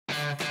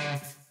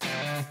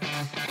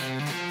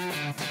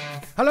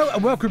Hello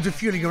and welcome to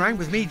Fueling Around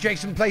with me,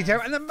 Jason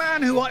Plato, and the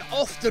man who I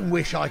often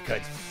wish I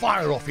could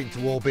fire off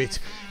into orbit.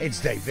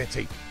 It's Dave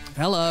Vitty.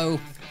 Hello.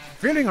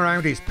 Fueling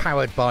Around is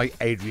powered by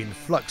Adrian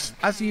Flux.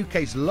 As the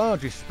UK's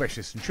largest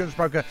specialist insurance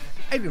broker,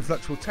 Adrian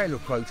Flux will tailor a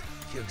quote to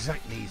your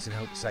exact needs and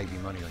help save you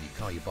money on your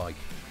car, your bike,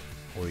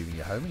 or even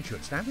your home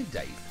insurance. Now then,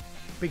 Dave,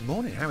 big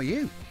morning, how are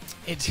you?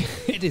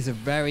 It is a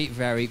very,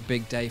 very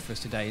big day for us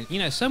today. You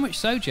know, so much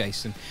so,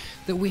 Jason,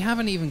 that we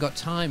haven't even got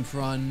time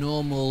for our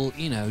normal,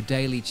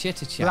 daily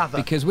chitter-chat. Blather.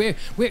 Because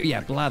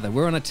blather.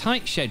 We're on a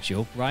tight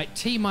schedule, right?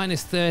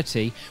 T-minus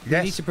 30. We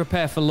Yes. need to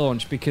prepare for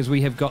launch because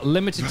we have got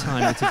limited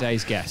time with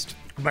today's guest.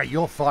 Mate,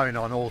 you're firing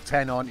on all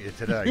 10, aren't you,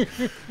 today?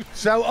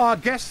 So our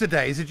guest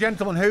today is a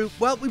gentleman who,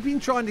 well, we've been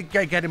trying to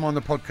get him on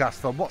the podcast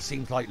for what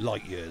seems like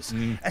light years.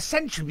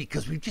 Essentially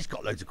because we've just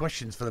got loads of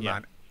questions for the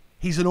man.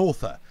 He's an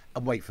author,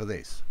 and wait for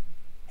this,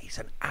 he's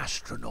an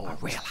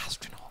astronaut. A real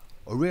astronaut.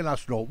 A real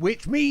astronaut,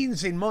 which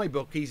means in my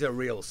book he's a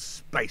real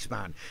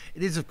spaceman.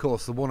 It is, of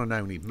course, the one and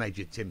only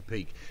Major Tim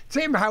Peake.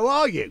 Tim, how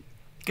are you?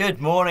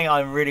 Good morning,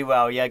 I'm really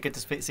well. Yeah, good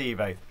to see you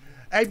both.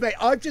 Hey, mate,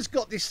 I've just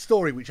got this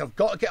story which I've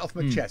got to get off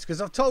my chest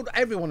because I've told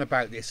everyone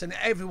about this and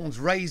everyone's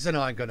raised an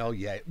eye and going, oh,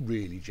 yeah,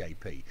 really,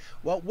 JP.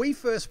 Well, we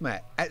first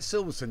met at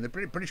Silverstone, the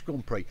British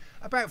Grand Prix,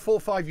 about 4 or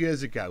 5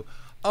 years ago,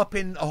 up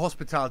in a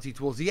hospitality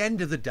towards the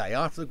end of the day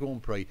after the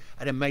Grand Prix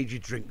at a major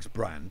drinks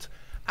brand.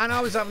 And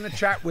I was having a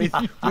chat with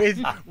Tim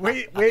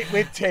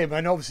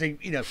and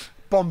obviously,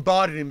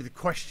 bombarded him with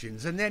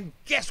questions. And then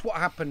guess what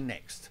happened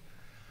next?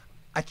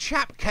 A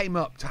chap came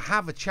up to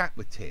have a chat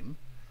with Tim.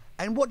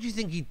 And what do you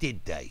think he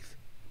did, Dave?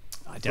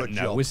 I don't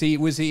know. Was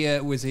he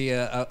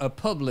a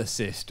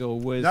publicist or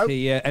was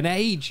he an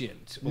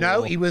agent? Or...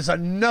 No, he was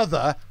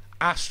another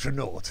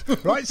astronaut.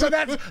 Right, so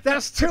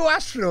that's 2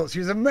 astronauts. He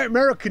was an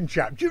American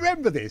chap. Do you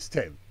remember this,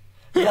 Tim?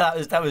 Yeah,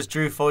 that was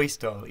Drew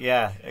Foystel.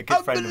 Yeah, a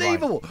good friend of mine.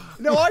 Unbelievable.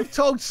 No, I've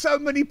told so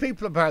many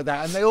people about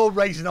that, and they all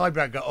raise an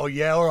eyebrow and go, "Oh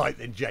yeah, all right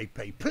then,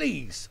 JP.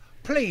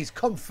 Please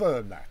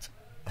confirm that."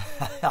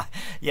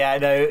 Yeah,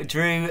 no,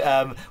 Drew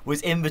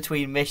was in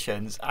between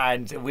missions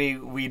and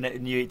we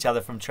knew each other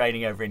from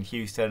training over in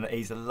Houston.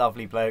 He's a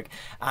lovely bloke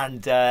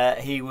and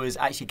he was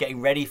actually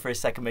getting ready for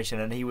his second mission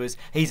and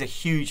he's a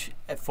huge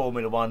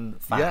Formula One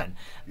fan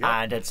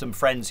and had some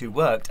friends who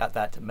worked at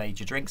that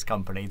major drinks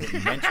company that you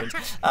mentioned.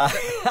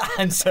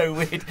 And so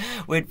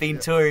we'd been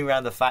touring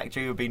around the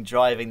factory, we'd been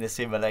driving the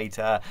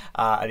simulator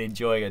and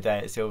enjoying a day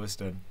at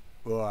Silverstone.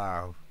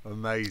 Wow.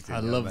 Amazing.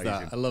 I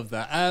love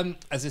that.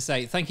 As I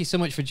say, thank you so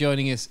much for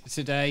joining us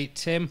today,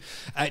 Tim.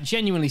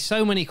 Genuinely,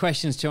 so many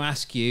questions to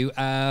ask you.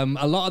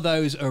 A lot of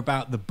those are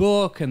about the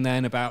book and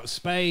then about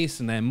space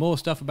and then more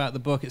stuff about the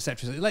book,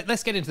 etc. So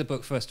let's get into the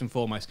book first and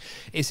foremost.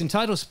 It's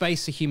entitled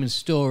Space, a Human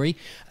Story.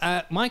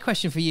 My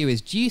question for you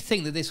is, do you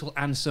think that this will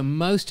answer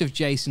most of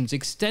Jason's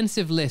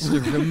extensive list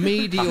of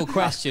remedial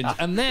questions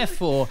and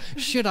therefore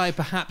should I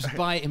perhaps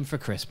buy him for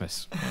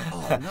Christmas?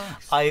 Oh,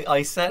 nice.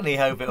 I certainly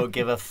hope it will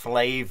give a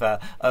flavour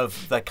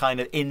of the kind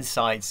of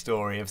inside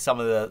story of some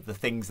of the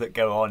things that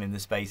go on in the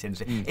space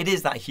industry. It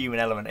is that human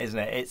element, isn't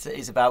it?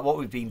 It's about what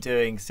we've been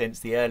doing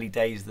since the early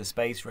days of the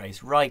space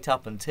race, right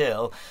up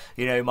until,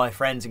 my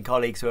friends and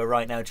colleagues who are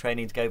right now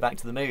training to go back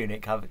to the moon.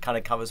 It kind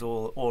of covers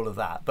all of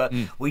that. But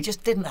we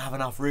just didn't have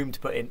enough room to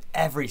put in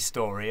every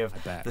story of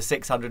the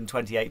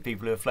 628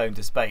 people who have flown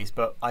to space.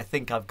 But I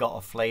think I've got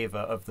a flavour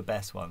of the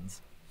best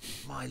ones.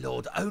 My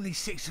Lord, only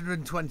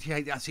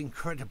 628, that's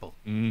incredible.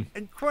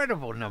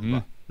 Incredible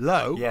number.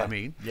 Low, yeah. I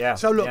mean. Yeah.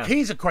 So look,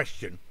 here's a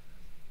question.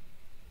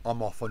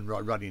 I'm off and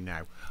running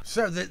now.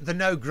 So the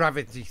no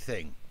gravity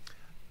thing,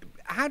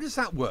 how does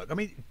that work? I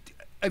mean,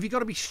 have you got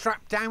to be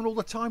strapped down all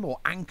the time or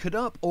anchored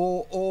up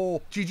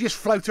or do you just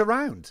float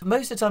around?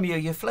 Most of the time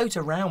you float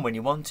around when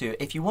you want to.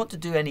 If you want to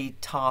do any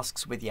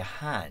tasks with your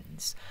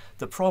hands,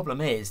 the problem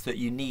is that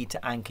you need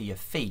to anchor your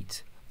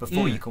feet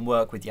before you can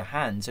work with your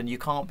hands, and you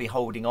can't be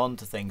holding on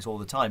to things all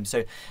the time.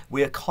 So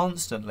we're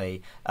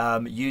constantly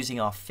using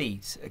our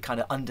feet kind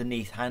of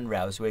underneath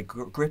handrails. We're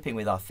gripping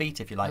with our feet,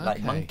 if you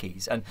like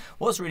monkeys. And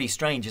what's really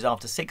strange is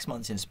after 6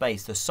 months in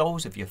space, the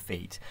soles of your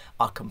feet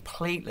are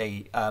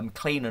completely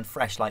clean and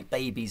fresh, like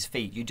baby's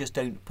feet. You just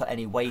don't put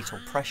any weight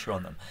or pressure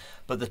on them.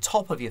 But the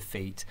top of your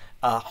feet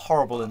are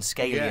horrible and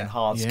scaly and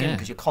hard skin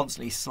because you're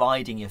constantly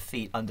sliding your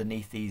feet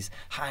underneath these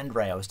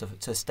handrails to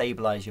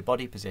stabilise your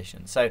body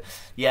position. So,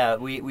 yeah,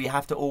 we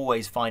have to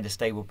always find a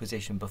stable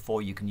position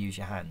before you can use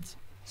your hands.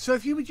 So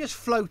if you were just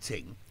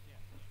floating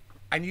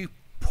and you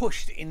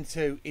pushed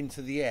into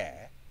the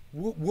air,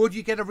 would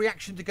you get a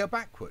reaction to go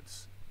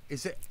backwards?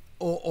 Is it...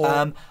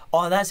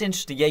 Oh, that's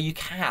interesting. Yeah, you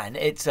can.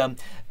 It's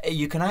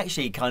you can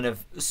actually kind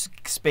of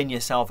spin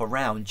yourself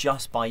around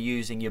just by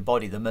using your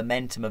body, the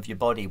momentum of your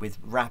body with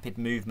rapid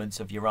movements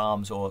of your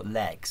arms or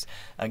legs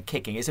and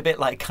kicking. It's a bit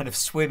like kind of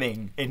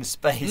swimming in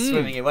space,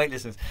 swimming in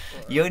weightlessness.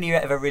 You only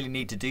ever really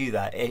need to do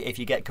that if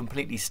you get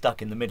completely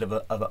stuck in the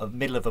middle of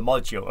a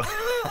module,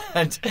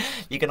 and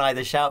you can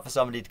either shout for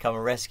somebody to come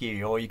and rescue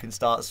you, or you can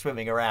start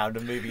swimming around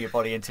and moving your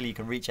body until you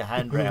can reach a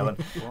handrail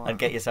and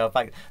get yourself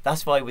back.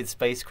 That's why with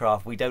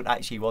spacecraft we don't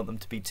actually want them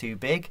to be too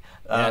big.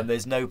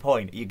 There's no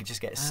point. You could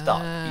just get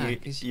stuck.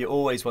 You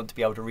always want to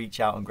be able to reach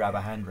out and grab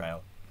a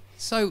handrail.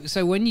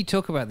 So when you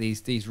talk about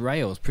these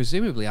rails,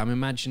 presumably I'm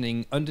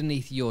imagining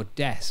underneath your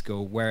desk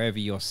or wherever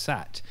you're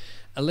sat,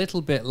 a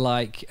little bit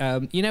like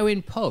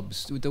in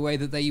pubs, the way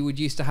that they would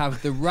used to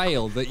have the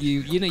rail that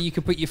you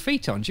could put your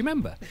feet on. Do you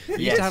remember? You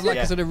used to have like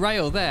a sort of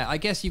rail there. I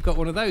guess you've got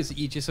one of those that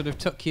you just sort of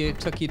tuck your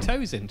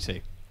toes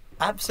into.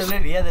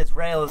 Absolutely, yeah. There's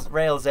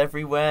rails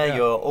everywhere. Yeah.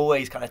 You're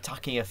always kind of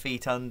tucking your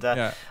feet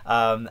under.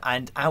 Yeah.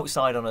 And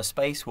outside on a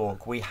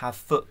spacewalk, we have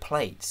foot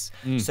plates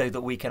so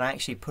that we can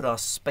actually put our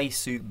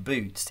spacesuit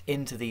boots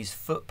into these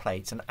foot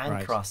plates and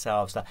anchor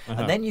ourselves there.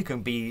 And then you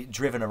can be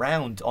driven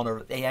around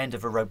on the end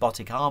of a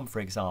robotic arm,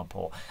 for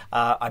example.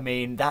 I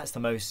mean, that's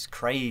the most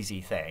crazy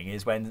thing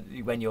is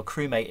when your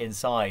crewmate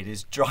inside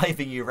is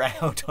driving you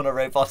around on a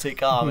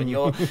robotic arm and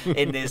you're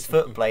in this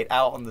foot plate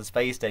out on the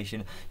space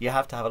station. You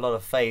have to have a lot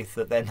of faith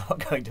that they're not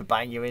going to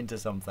bang you into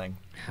something.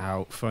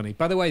 How funny.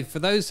 By the way, for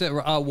those that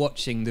are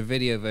watching the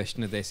video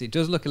version of this, it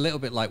does look a little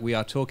bit like we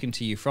are talking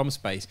to you from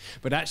space,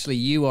 but actually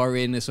you are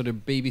in a sort of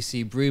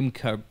BBC broom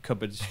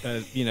cupboard,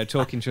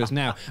 talking to us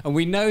now. And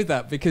we know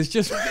that because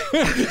just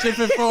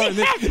before,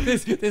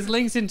 this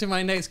links into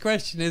my next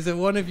question, is that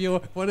one of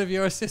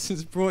your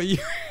assistants brought you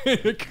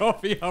a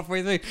coffee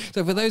halfway through.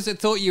 So for those that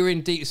thought you were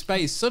in deep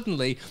space,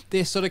 suddenly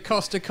this sort of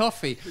Costa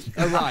coffee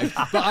arrived.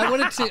 But I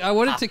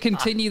wanted to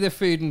continue the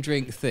food and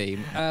drink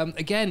theme.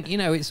 Again,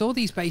 it's all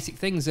these basic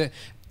things that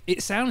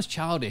it sounds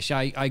childish,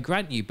 I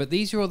grant you, but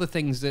these are all the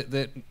things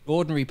that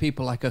ordinary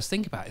people like us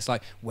think about. It's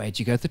like, where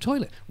do you go to the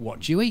toilet? What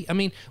do you eat? I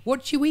mean,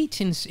 what do you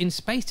eat in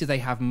space? Do they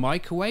have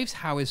microwaves?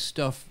 How is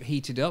stuff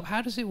heated up?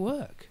 How does it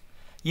work?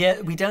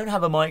 Yeah, we don't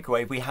have a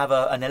microwave. We have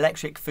an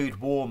electric food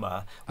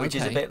warmer, which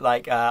is a bit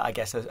like, I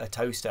guess, a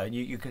toaster. And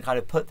you can kind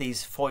of put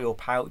these foil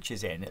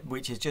pouches in,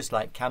 which is just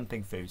like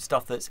camping food,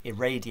 stuff that's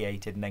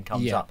irradiated and then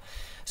comes up.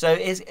 So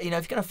if you're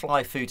going to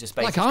fly food to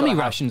space, like army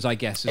rations, I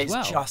guess, as well.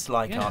 It's just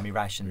like army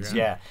rations.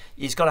 Yeah,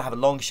 it's got to have a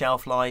long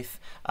shelf life.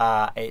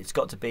 It's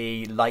got to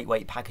be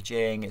lightweight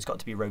packaging. It's got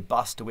to be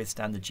robust to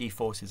withstand the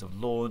G-forces of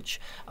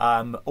launch.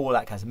 All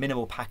that kind of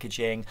minimal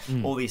packaging.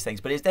 All these things,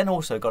 but it's then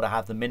also got to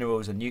have the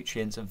minerals and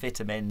nutrients and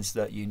vitamins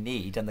that you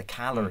need and the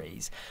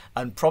calories.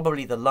 And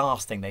probably the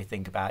last thing they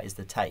think about is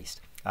the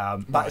taste.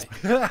 That's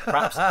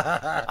perhaps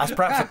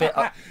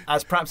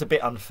a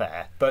bit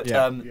unfair, but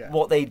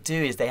what they do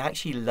is they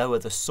actually lower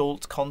the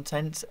salt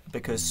content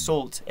because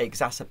salt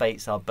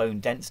exacerbates our bone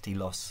density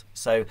loss.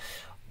 So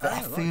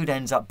their food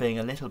ends up being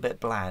a little bit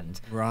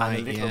bland and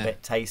a little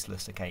bit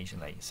tasteless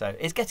occasionally. So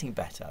it's getting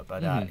better,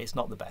 but it's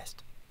not the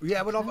best.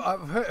 Yeah, but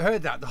I've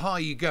heard that the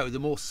higher you go, the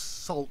more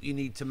salt you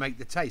need to make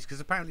the taste. Because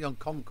apparently on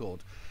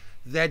Concorde,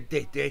 their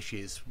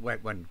dishes,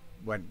 when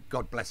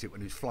God bless it,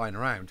 when he was flying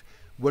around,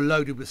 were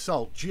loaded with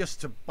salt just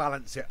to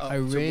balance it up.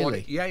 Oh,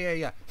 really?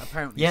 Yeah.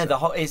 Apparently. Yeah,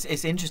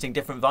 it's interesting,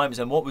 different vibes.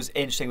 And what was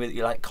interesting with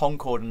like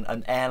Concorde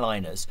and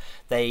airliners,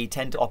 they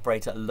tend to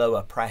operate at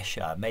lower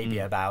pressure, maybe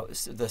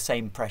about the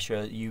same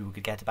pressure you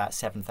could get about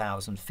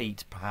 7,000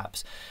 feet,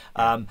 perhaps.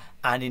 And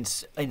in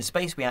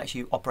space, we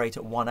actually operate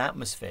at 1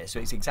 atmosphere, so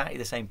it's exactly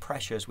the same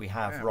pressure as we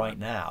have right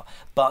now.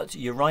 But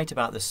you're right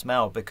about the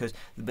smell because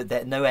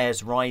no air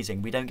is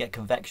rising. We don't get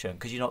convection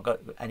because you've not got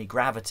any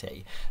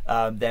gravity.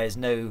 There's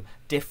no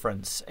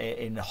difference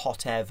in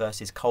hot air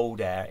versus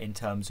cold air in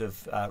terms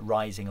of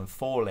rising and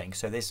falling.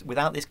 So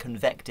without this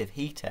convective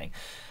heating,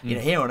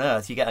 here on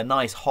Earth you get a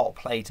nice hot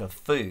plate of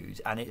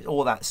food and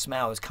all that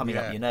smell is coming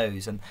up your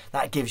nose, and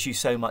that gives you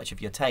so much of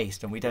your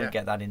taste, and we don't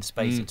get that in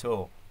space at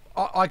all.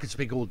 I could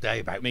speak all day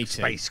about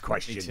space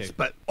questions,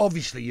 but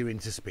obviously you're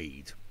into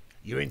speed,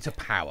 you're into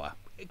power,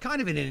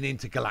 kind of in an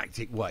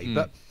intergalactic way.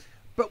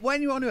 But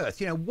when you're on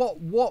Earth,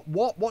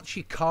 what's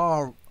your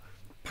car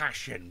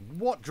passion?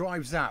 What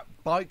drives that?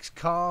 Bikes,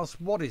 cars?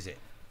 What is it?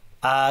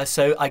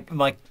 So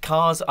my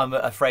cars, I'm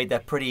afraid they're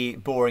pretty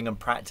boring and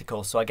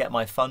practical. So I get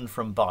my fun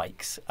from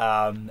bikes,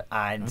 and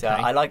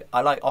I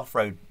like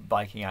off-road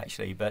biking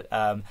actually. But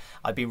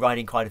I've been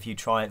riding quite a few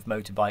Triumph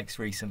motorbikes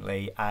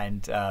recently,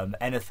 and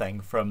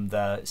anything from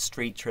the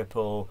Street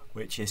Triple,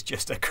 which is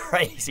just a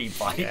crazy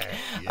bike,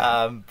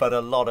 but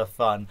a lot of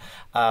fun,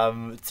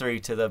 through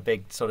to the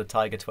big sort of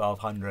Tiger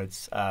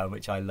 1200s,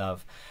 which I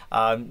love.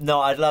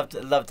 No, I'd love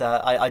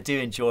to. I do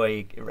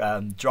enjoy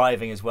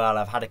driving as well.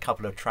 I've had a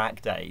couple of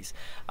track days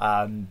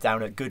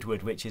down at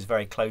Goodwood, which is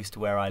very close to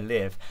where I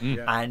live,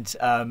 and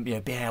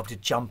being able to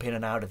jump in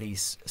and out of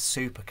these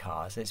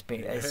supercars. It's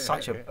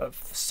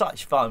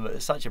such fun, but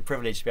it's such a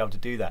privilege to be able to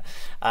do that.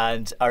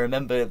 And I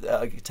remember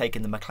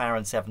taking the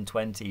McLaren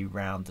 720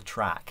 round the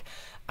track.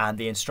 And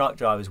the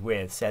instructor I was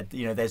with said,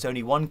 there's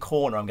only one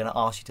corner I'm going to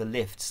ask you to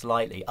lift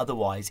slightly.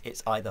 Otherwise,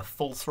 it's either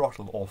full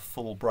throttle or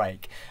full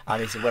brake.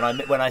 And he said,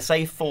 when I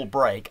say full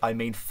brake, I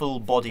mean full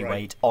body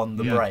weight on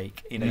the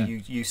brake.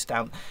 You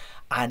stamp.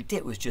 and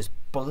it was just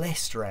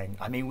blistering.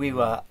 I mean, we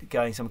were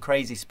going some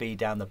crazy speed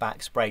down the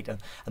back straight, and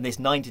this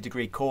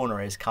 90-degree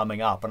corner is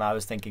coming up, and I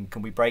was thinking,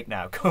 can we brake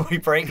now? Can we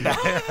brake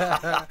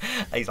now?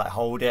 He's like,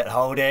 hold it,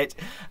 hold it.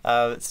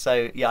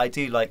 So yeah, I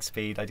do like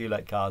speed. I do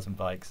like cars and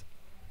bikes.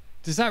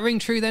 Does that ring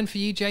true then for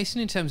you,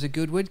 Jason, in terms of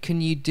Goodwood? Can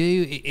you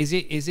do, is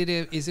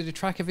it a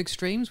track of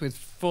extremes with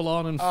full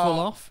on and full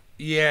off?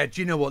 Yeah, do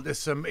you know what? There's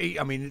some.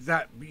 I mean,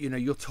 that, you know,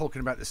 you're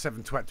talking about the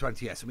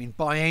 720S. I mean,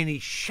 by any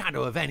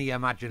shadow of any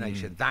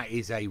imagination, that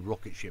is a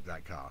rocket ship,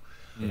 that car.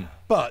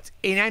 But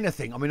in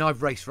anything, I mean,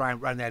 I've raced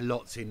around there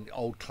lots in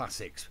old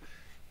classics.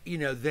 You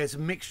know, there's a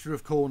mixture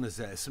of corners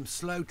there, some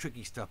slow,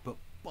 tricky stuff, but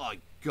by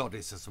God,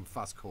 is there some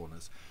fast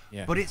corners.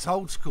 Yeah. But it's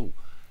old school.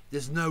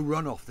 There's no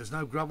runoff. There's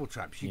no gravel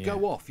traps. You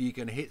go off, you're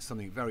going to hit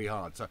something very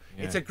hard. So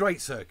it's a great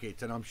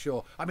circuit, and I'm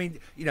sure. I mean,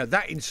 you know,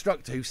 that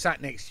instructor who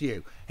sat next to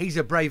you, he's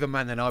a braver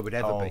man than I would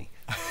ever be.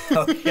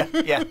 Oh, yeah.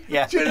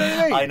 Do you know what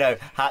I mean? I know.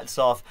 Hats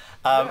off.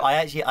 I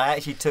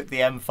actually took the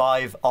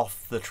M5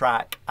 off the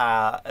track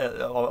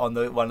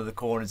on one of the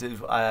corners. It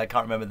was, I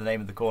can't remember the name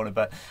of the corner,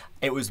 but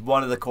it was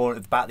one of the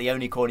corners, about the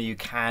only corner you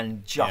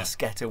can just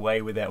get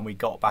away with it. And we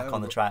got back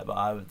on the track, but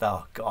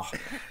oh god,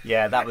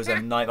 yeah, that was a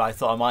nightmare. I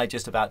thought, am I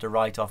just about to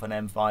write off an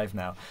M5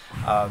 now?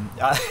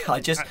 I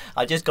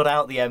just got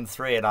out the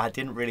M3, and I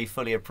didn't really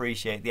fully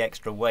appreciate the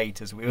extra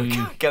weight as we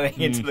were going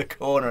into the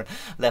corner, and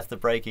left the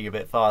braking a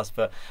bit fast.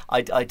 But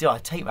I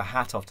take my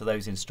hat off to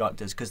those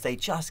instructors, because they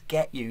just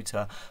get you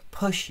to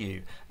push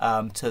you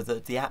to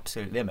the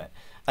absolute limit.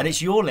 And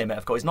it's your limit,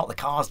 of course. It's not the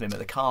car's limit.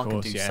 The car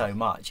can do so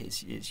much.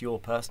 It's your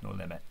personal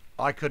limit.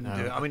 I couldn't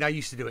do it. I mean, I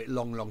used to do it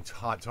long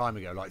time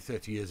ago, like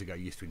 30 years ago. I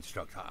used to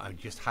instruct. I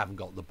just haven't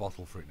got the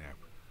bottle for it now.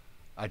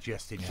 I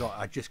just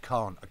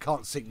can't. I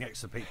can't sit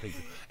next to people.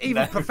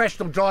 Even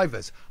professional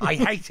drivers. I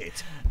hate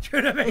it. Do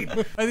you know what I mean?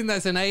 I think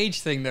that's an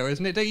age thing, though,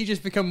 isn't it? Don't you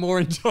just become more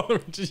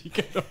intolerant as you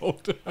get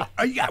older?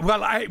 Yeah,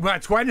 well,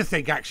 it's when I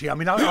think, actually. I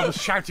mean, I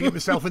was shouting at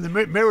myself in the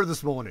mirror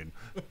this morning.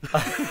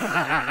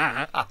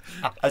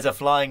 As a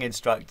flying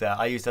instructor,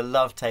 I used to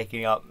love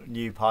taking up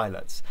new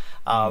pilots.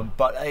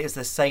 But it's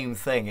the same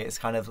thing. It's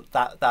kind of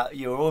that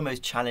you're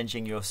almost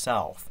challenging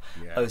yourself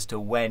as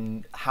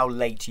to how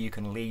late you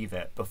can leave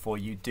it before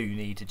you do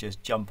need to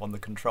just jump on the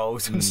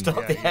controls and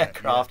stop the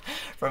aircraft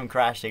from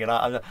crashing.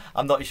 And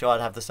I'm not sure I'd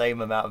have the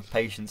same amount of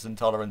patience and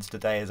tolerance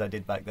today as I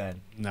did back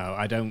then. No,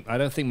 I don't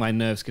think my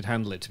nerves could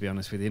handle it, to be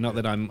honest with you. Not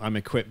that I'm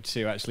equipped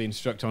to actually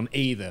instruct on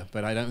either,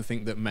 but I don't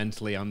think that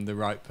mentally I'm the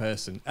right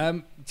person.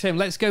 Tim,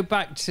 let's go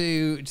back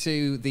to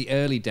the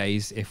early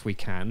days, if we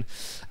can.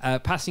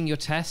 Passing your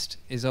test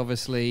is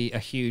obviously a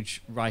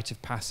huge rite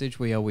of passage,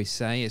 we always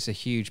say. It's a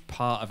huge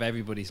part of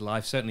everybody's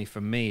life. Certainly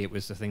for me, it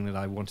was the thing that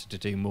I wanted to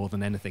do more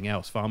than anything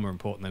else, far more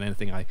important than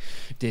anything I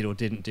did or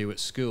didn't do at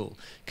school.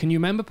 Can you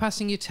remember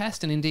passing your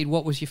test, and indeed,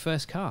 what was your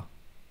first car?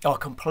 Oh, I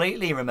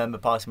completely remember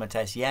passing my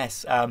test.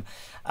 Yes,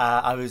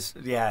 I was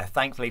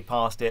thankfully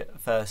passed it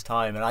first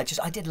time, and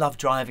I did love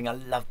driving. I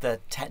loved the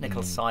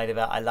technical side of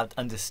it. I loved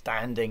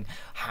understanding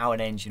how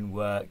an engine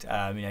worked,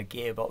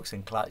 gearbox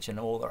and clutch and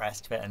all the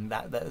rest of it, and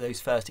those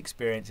first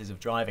experiences of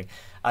driving.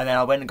 And then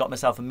I went and got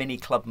myself a Mini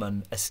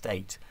Clubman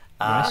estate.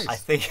 Nice.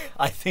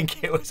 I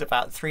think it was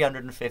about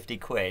 350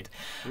 quid,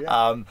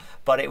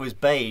 but it was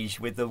beige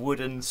with the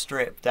wooden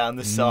strip down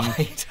the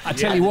side. I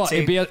tell you what,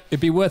 it'd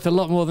be worth a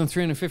lot more than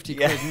 350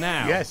 quid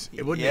now. Yes,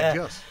 it wouldn't it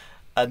just.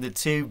 And the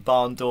two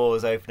barn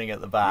doors opening at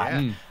the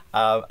back.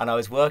 And I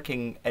was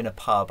working in a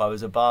pub. I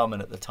was a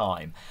barman at the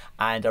time,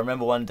 and I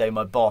remember one day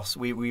my boss,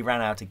 we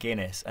ran out of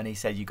Guinness, and he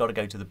said, "You got to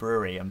go to the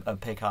brewery and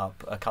pick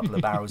up a couple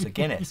of barrels of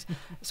Guinness."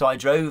 So I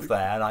drove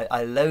there, and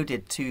I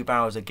loaded 2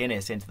 barrels of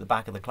Guinness into the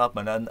back of the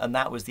Clubman, and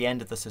that was the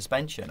end of the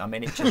suspension. I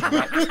mean, it just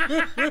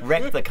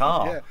wrecked the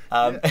car.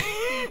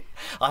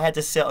 I had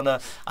to sit on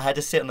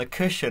a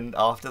cushion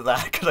after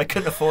that because I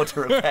couldn't afford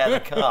to repair the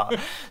car.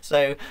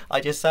 So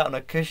I just sat on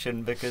a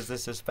cushion because the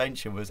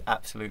suspension was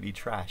absolutely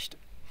trashed.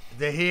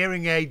 The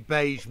hearing aid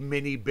beige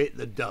Mini bit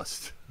the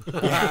dust.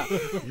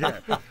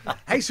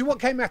 Hey, so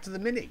what came after the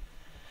Mini?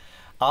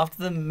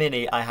 After the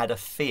Mini, I had a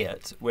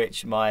Fiat,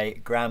 which my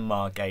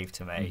grandma gave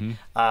to me.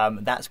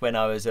 That's when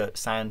I was at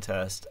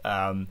Sandhurst.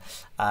 And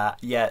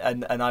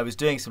I was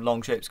doing some long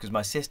trips because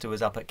my sister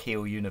was up at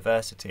Keele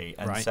University.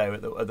 And so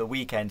at the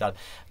weekend, I'd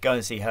go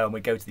and see her, and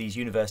we'd go to these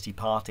university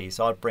parties.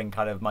 So I'd bring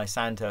kind of my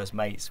Sandhurst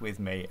mates with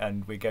me,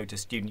 and we'd go to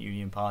student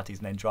union parties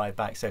and then drive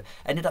back. So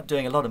I ended up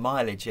doing a lot of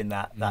mileage in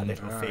that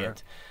little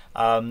Fiat.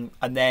 And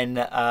then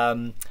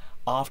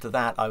after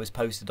that, I was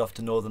posted off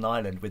to Northern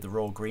Ireland with the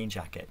Royal Green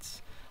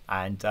Jackets.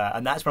 And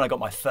that's when I got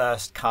my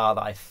first car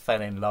that I fell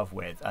in love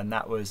with, and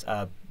that was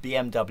a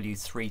BMW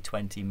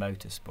 320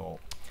 Motorsport.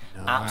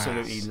 Nice.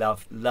 Absolutely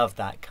loved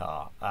that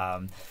car.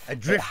 A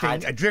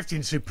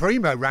drifting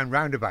Supremo ran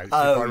roundabouts.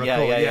 Oh, if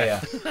I recall.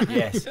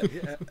 Yes.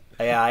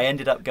 I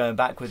ended up going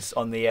backwards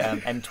on the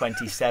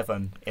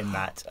M27 in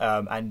that,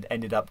 and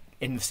ended up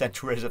in the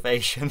Central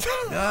Reservation.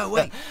 No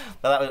way.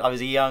 I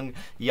was a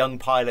young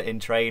pilot in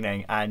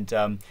training, and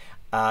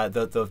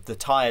The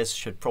tyres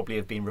should probably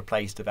have been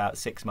replaced about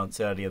 6 months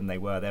earlier than they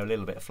were. They were a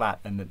little bit flat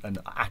and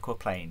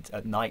aquaplaned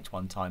at night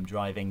one time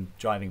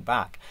driving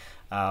back.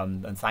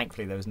 And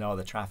thankfully there was no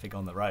other traffic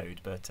on the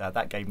road, but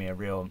that gave me a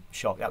real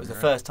shock. That was the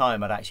first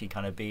time I'd actually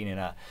kind of been in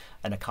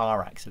a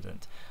car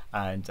accident.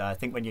 And I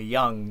think when you're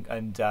young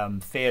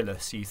and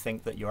fearless, you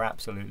think that you're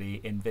absolutely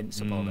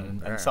invincible,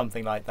 and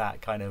something like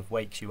that kind of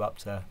wakes you up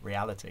to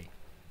reality.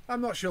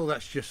 I'm not sure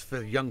that's just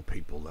for young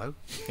people, though.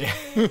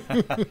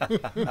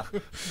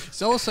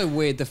 It's also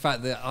weird the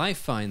fact that I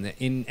find that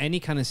in any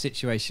kind of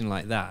situation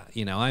like that,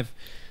 you know,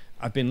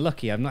 I've been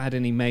lucky. I've not had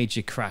any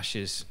major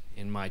crashes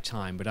in my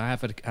time, but I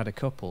have had a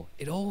couple.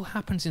 It all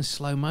happens in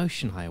slow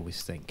motion, I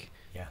always think.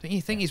 Yeah. Don't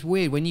you think it's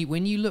weird when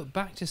you look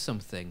back to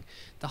something,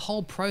 the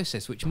whole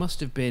process, which must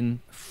have been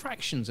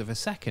fractions of a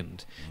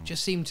second,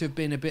 just seemed to have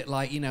been a bit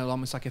like, you know,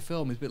 almost like a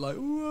film. It's a bit like,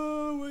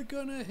 whoa, we're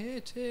gonna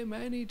hit him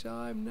any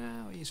time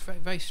now. It's very,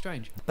 very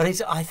strange.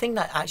 But I think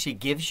that actually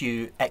gives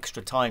you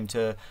extra time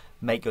to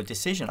make your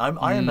decision.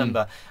 I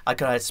remember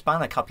I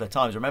spun a couple of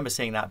times. I remember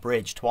seeing that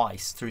bridge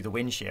twice through the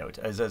windshield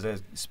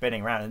as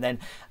spinning around, and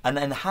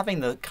then having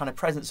the kind of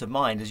presence of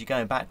mind as you're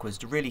going backwards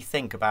to really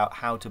think about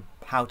how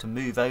to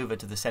move over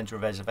to the centre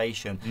of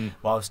reservation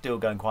while still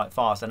going quite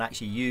fast, and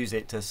actually use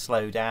it to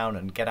slow down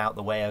and get out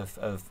the way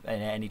of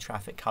any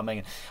traffic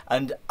coming.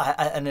 And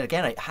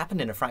again, it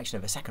happened in a fraction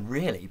of a second,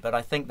 really. But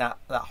I think that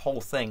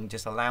whole thing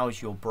just allows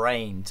your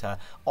brain to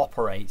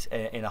operate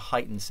in a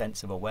heightened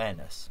sense of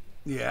awareness.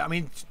 Yeah, I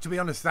mean, to be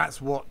honest,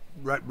 that's what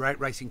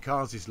racing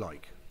cars is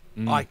like.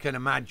 I can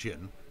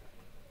imagine,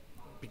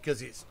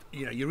 because it's,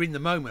 you know, you're in the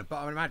moment, but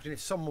I would imagine if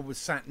someone was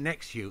sat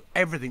next to you,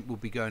 everything would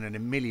be going at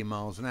 1,000,000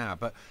 miles an hour,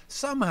 but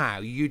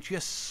somehow you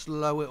just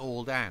slow it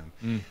all down.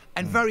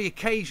 And very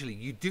occasionally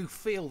you do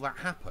feel that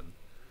happen,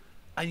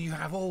 and you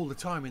have all the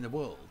time in the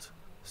world,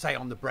 say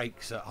on the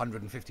brakes at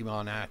 150 mile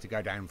an hour to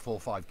go down 4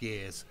 or 5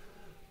 gears,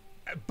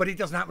 but it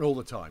doesn't happen all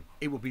the time.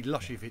 It would be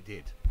lush if it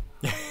did.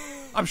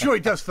 I'm sure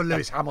it does for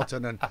Lewis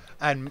Hamilton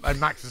and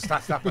Max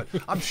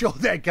Verstappen. I'm sure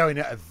they're going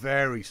at a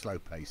very slow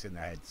pace in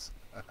their heads.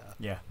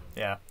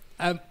 Yeah.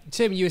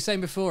 Tim, you were saying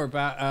before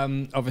about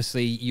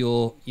obviously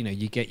you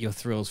get your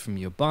thrills from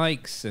your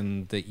bikes,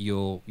 and that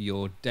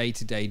your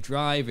day-to-day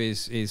drive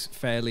is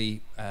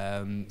fairly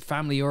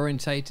family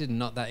orientated and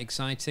not that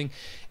exciting.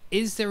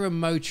 Is there a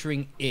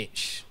motoring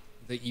itch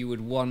that you would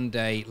one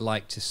day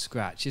like to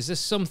scratch? Is there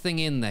something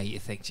in there you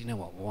think, do you know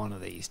what, one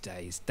of these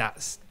days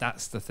that's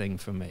the thing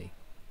for me?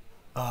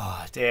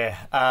 Oh dear.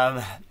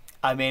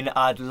 I mean,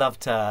 I'd love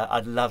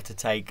to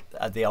take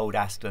the old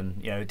Aston,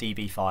 you know,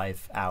 DB5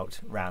 out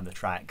around the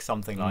track,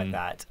 something like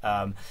that.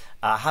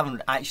 I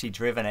haven't actually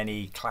driven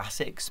any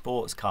classic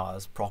sports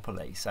cars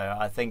properly, so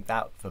I think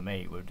that for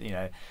me would, you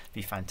know,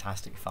 be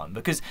fantastic fun,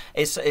 because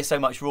it's so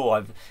much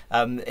raw.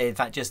 In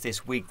fact, just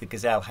this week the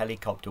Gazelle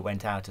helicopter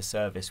went out of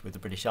service with the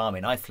British Army,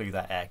 and I flew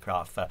that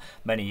aircraft for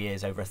many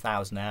years, over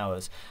 1,000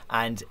 hours,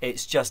 and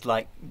it's just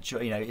like,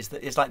 you know,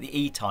 it's like the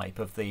E-type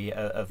of the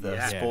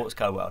sports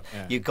car world.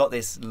 Yeah. You've got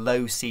this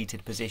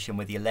low-seated position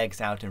with your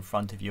legs out in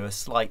front of you, a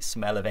slight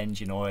smell of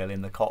engine oil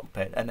in the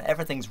cockpit, and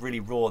everything's really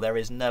raw. There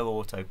is no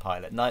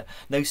autopilot,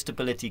 no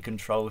stability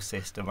control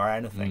system or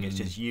anything. It's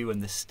just you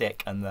and the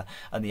stick and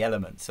the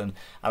elements, and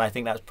I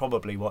think that's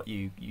probably what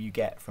you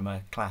get from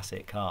a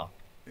classic car.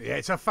 Yeah,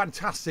 it's a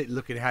fantastic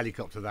looking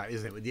helicopter, that,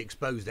 isn't it, with the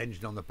exposed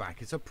engine on the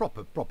back. It's a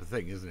proper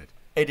thing, isn't it?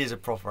 It is a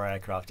proper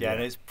aircraft, yeah,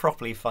 and it's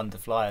properly fun to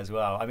fly as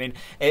well. I mean,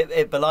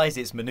 it belies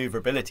its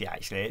manoeuvrability,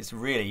 actually. It's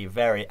really a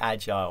very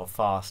agile,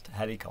 fast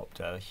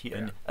helicopter,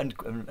 and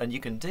you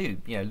can do,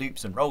 you know,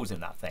 loops and rolls in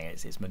that thing.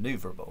 It's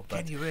manoeuvrable.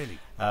 Can you really?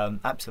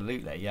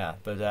 Absolutely, yeah.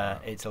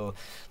 But it'll,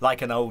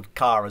 like an old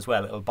car as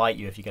well, it'll bite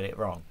you if you get it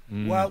wrong.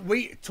 Well,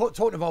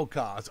 talking of old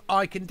cars,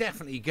 I can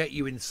definitely get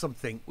you in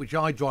something which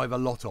I drive a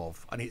lot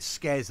of, and it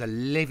scares the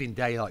living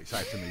daylights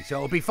out of me. So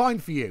it'll be fine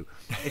for you.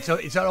 It's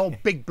an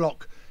old big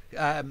block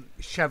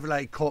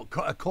Chevrolet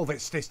Corvette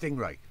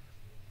Stingray,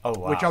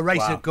 which I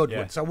race at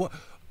Goodwood.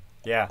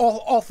 Yeah. So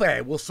off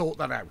air, we'll sort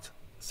that out.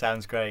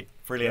 Sounds great.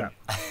 Brilliant.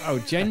 Yeah. Oh,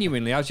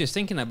 genuinely, I was just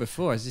thinking that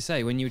before, as you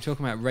say, when you were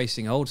talking about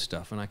racing old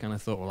stuff, and I kind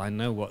of thought, well, I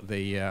know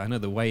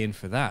the way in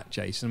for that,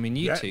 Jason. I mean,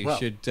 you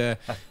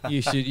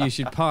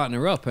should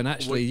partner up, and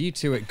actually, you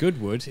two at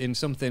Goodwood in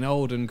something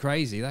old and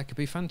crazy. That could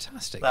be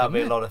fantastic. That'd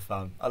be a lot of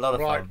fun.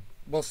 Fun.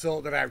 We'll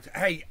sort that out.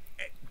 Hey,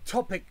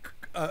 topic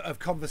of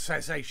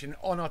conversation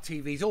on our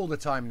TVs all the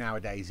time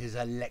nowadays is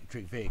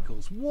electric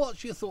vehicles.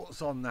 What's your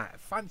thoughts on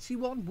that? Fancy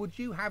one? Would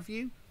you? Have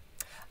you?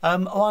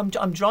 I'm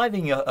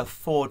driving a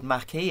Ford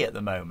Mach-E at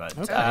the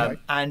moment,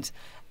 and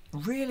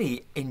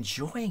really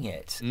enjoying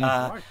it.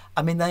 Right.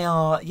 I mean, they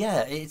are,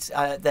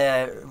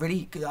 they're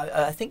really good.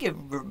 I think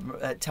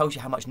it tells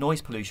you how much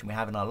noise pollution we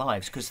have in our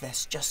lives, because they're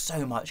just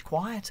so much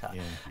quieter.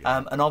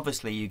 And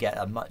obviously you get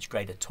a much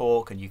greater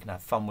torque, and you can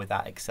have fun with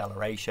that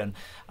acceleration.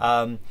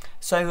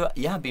 So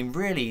yeah, I've been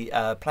really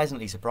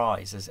pleasantly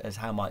surprised as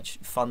how much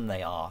fun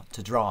they are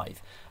to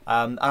drive.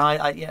 And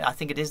I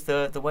think it is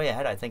the way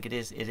ahead. I think it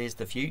is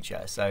the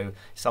future. So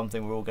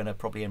something we're all going to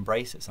probably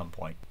embrace at some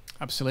point.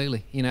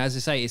 Absolutely. You know, as I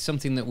say, it's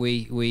something that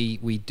we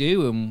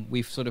do, and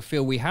we sort of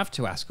feel we have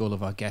to ask all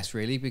of our guests,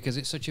 really, because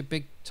it's such a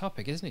big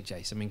topic, isn't it,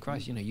 Jace? I mean,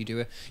 Christ, you know, you do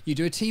a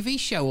TV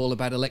show all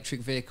about electric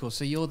vehicles,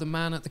 so you're the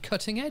man at the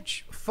cutting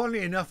edge. Funny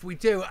enough, we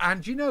do.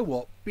 And you know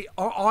what?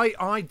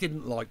 I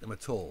didn't like them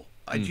at all.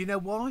 And do you know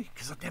why?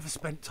 Because I've never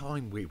spent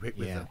time with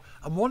them.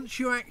 And once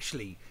you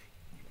actually,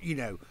 you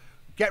know,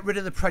 get rid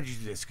of the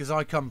prejudice, because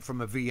I come from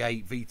a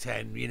V8,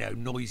 V10, you know,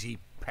 noisy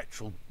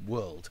petrol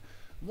world.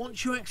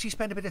 Once you actually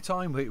spend a bit of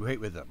time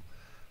with them,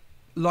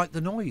 like the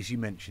noise you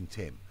mentioned,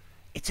 Tim,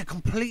 it's a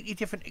completely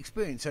different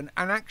experience, and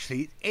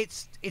actually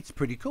it's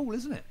pretty cool,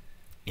 isn't it?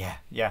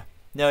 Yeah.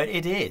 No,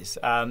 it is.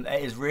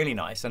 It is really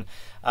nice, and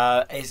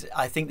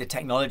I think the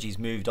technology's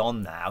moved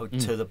on now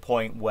to the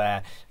point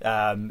where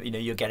you know,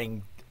 you're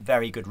getting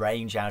very good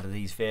range out of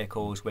these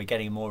vehicles. We're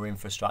getting more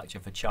infrastructure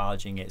for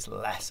charging. It's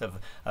less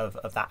of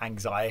that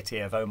anxiety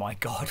of, oh my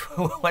God,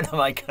 when am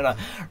I going to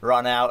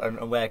run out,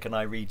 and where can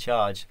I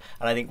recharge?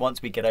 And I think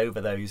once we get over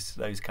those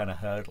kind of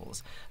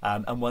hurdles,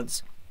 and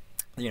once,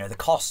 you know, the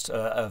cost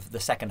of the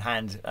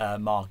second-hand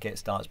market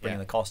starts bringing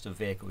the cost of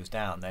vehicles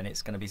down, then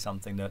it's going to be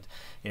something that,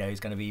 you know, is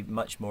going to be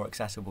much more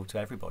accessible to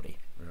everybody.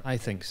 I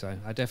think so.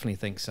 I definitely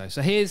think so.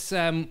 So here's,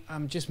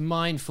 I'm just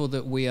mindful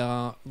that we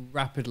are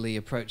rapidly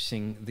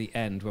approaching the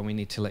end when we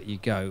need to let you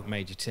go,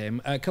 Major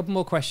Tim. A couple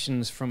more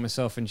questions from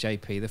myself and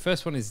JP. The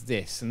first one is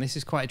this, and this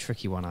is quite a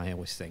tricky one, I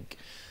always think.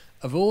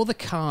 Of all the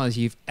cars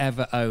you've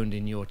ever owned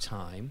in your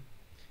time,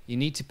 you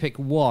need to pick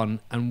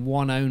one and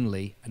one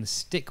only and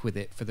stick with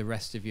it for the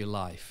rest of your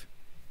life.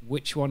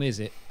 Which one is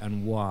it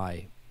and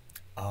why?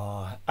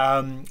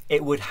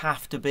 It would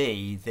have to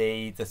be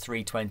the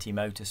 320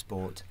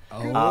 Motorsport.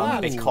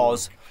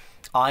 Because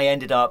I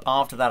ended up,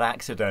 after that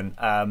accident,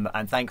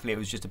 and thankfully it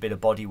was just a bit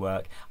of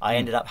bodywork, I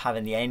ended up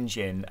having the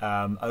engine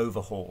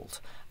overhauled.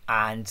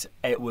 And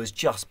it was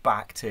just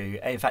back to,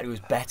 in fact, it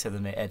was better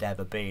than it had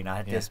ever been. I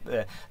had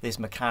this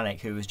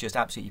mechanic who was just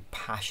absolutely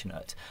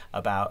passionate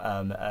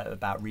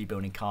about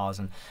rebuilding cars,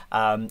 and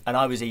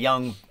I was a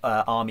young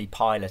army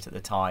pilot at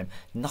the time,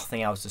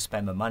 nothing else to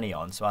spend my money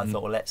on. So I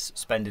thought, well, let's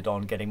spend it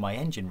on getting my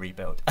engine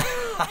rebuilt.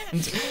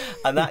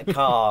 and that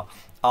car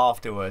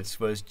afterwards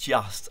was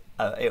just.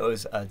 It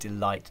was a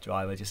delight to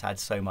drive. I just had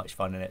so much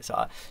fun in it.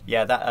 So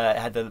that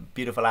had the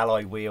beautiful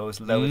alloy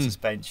wheels, lower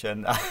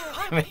suspension.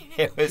 I mean,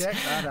 it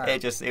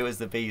was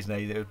the bee's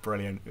knees. It was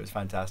brilliant. It was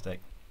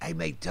fantastic. Hey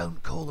mate,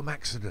 don't call them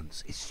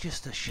accidents. It's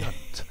just a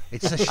shunt.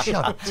 It's a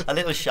shunt. A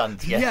little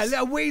shunt, yes. Yeah,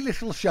 a wee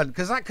little shunt,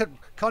 because that could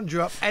conjure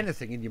up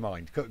anything in your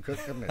mind, couldn't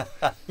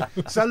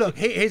it? So look,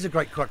 here's a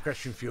great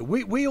question for you.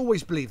 We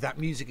always believe that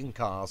music and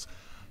cars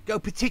go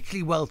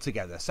particularly well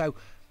together. So,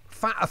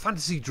 a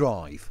fantasy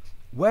drive.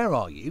 Where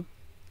are you?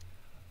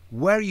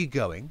 Where are you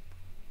going?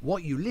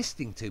 What are you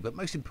listening to? But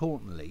most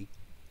importantly,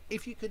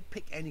 if you could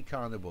pick any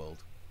car in the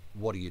world,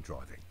 what are you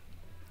driving?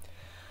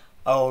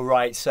 Oh,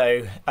 right.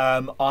 So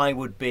I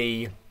would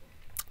be...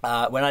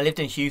 when I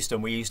lived in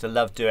Houston, we used to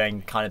love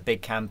doing kind of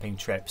big camping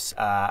trips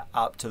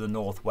up to the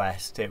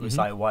northwest. It was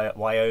like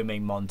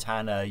Wyoming,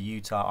 Montana,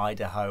 Utah,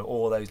 Idaho,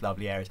 all those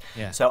lovely areas.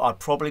 Yeah. So I'd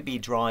probably be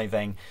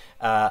driving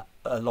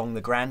along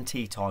the Grand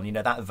Teton, you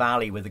know, that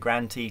valley with the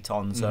Grand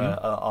Tetons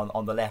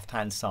on the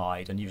left-hand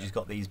side, and you've just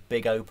got these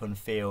big open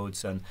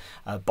fields and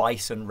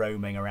bison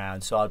roaming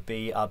around. So I'd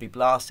be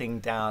blasting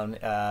down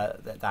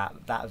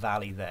that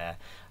valley there.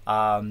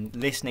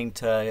 Listening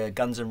to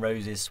Guns N'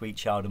 Roses' "Sweet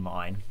Child of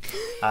Mine,"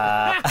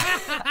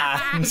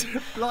 and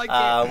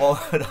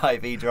what would I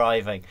be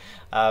driving?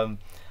 I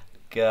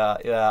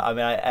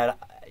mean,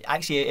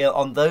 actually,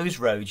 on those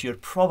roads,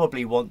 you'd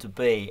probably want to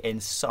be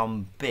in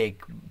some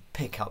big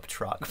pickup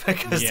truck,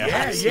 because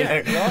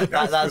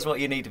that's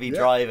what you need to be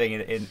driving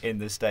in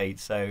the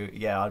States. So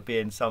yeah, I'd be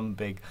in some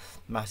big,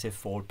 massive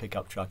Ford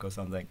pickup truck or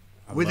something.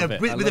 With a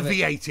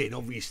V8 in,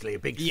 obviously, a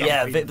big big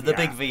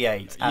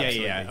V8.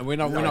 Absolutely. Yeah. And we're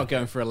not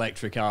going for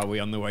electric, are we?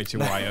 On the way to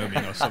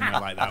Wyoming or something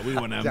like that. We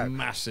want a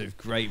massive,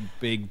 great,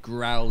 big,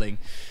 growling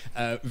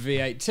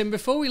V8. Tim,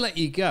 before we let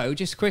you go,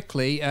 just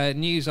quickly,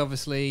 news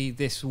obviously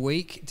this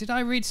week. Did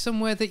I read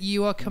somewhere that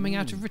you are coming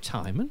out of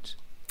retirement?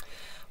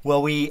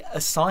 Well, we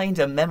signed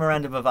a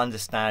memorandum of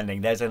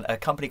understanding. There's a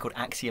company called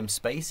Axiom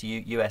Space, a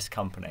US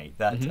company,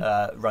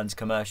 that runs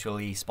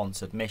commercially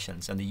sponsored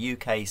missions. And the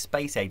UK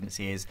Space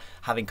Agency is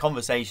having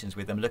conversations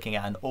with them, looking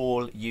at an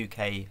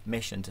all-UK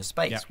mission to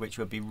space, which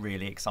would be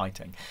really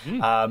exciting.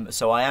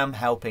 So I am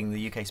helping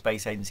the UK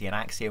Space Agency and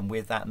Axiom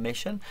with that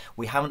mission.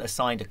 We haven't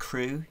assigned a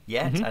crew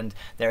yet, and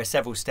there are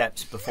several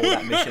steps before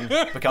that mission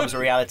becomes a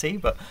reality.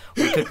 But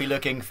we could be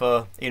looking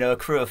for, a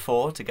crew of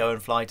 4 to go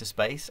and fly to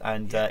space.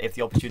 And if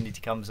the opportunity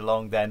comes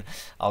along, then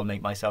I'll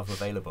make myself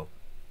available.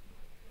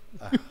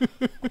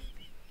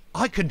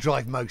 I can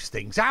drive most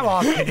things. How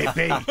hard can it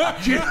be?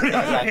 Do you know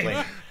what I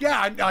mean?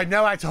 Yeah, I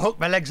know how to hook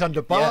my legs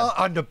under bar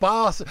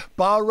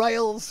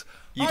rails.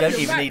 You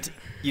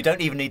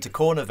don't even need to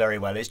corner very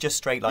well. It's just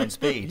straight line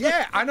speed.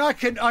 Yeah, and I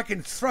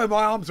can throw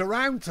my arms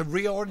around to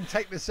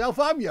reorientate myself.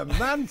 I'm your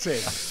man,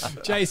 Tim.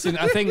 Jason,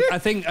 I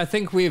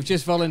think we have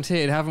just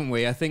volunteered, haven't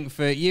we? I think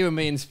for you and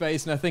me in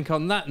space, and I think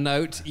on that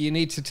note, you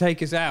need to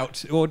take us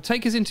out or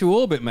take us into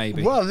orbit,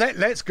 maybe. Well,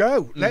 let's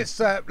go. Let's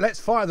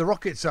fire the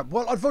rockets up.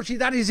 Well, unfortunately,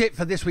 that is it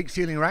for this week's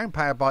Fueling Around,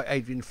 powered by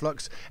Adrian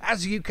Flux.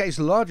 As the UK's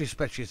largest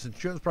specialist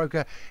insurance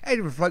broker,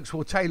 Adrian Flux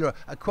will tailor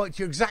a quote to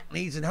your exact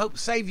needs and help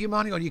save you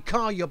money on your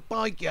car, your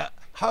bike, your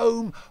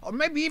home, or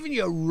maybe even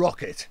your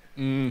rocket.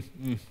 Dave,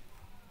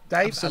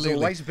 Absolutely. as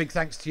always, a big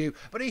thanks to you,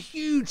 but a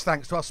huge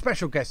thanks to our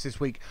special guest this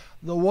week,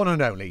 the one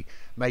and only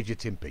Major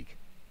Tim Peake.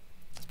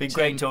 It's been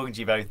great talking to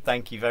you both.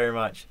 Thank you very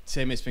much.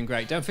 Tim, it's been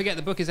great. Don't forget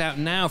the book is out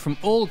now from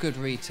all good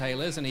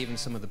retailers and even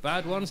some of the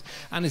bad ones,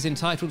 and is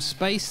entitled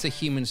Space, the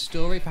Human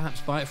Story.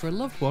 Perhaps buy it for a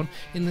loved one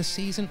in the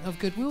season of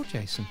goodwill,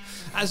 Jason.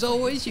 As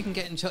always, you can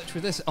get in touch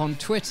with us on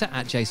Twitter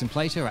at Jason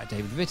Plato, at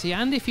David Vitty,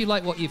 and if you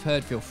like what you've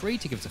heard, feel free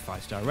to give us a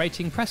 5-star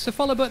rating, press the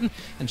follow button,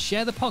 and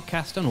share the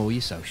podcast on all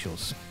your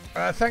socials.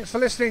 Thanks for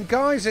listening,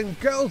 guys and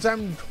girls,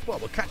 and well,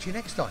 we'll catch you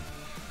next time,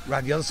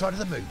 around the other side of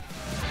the moon.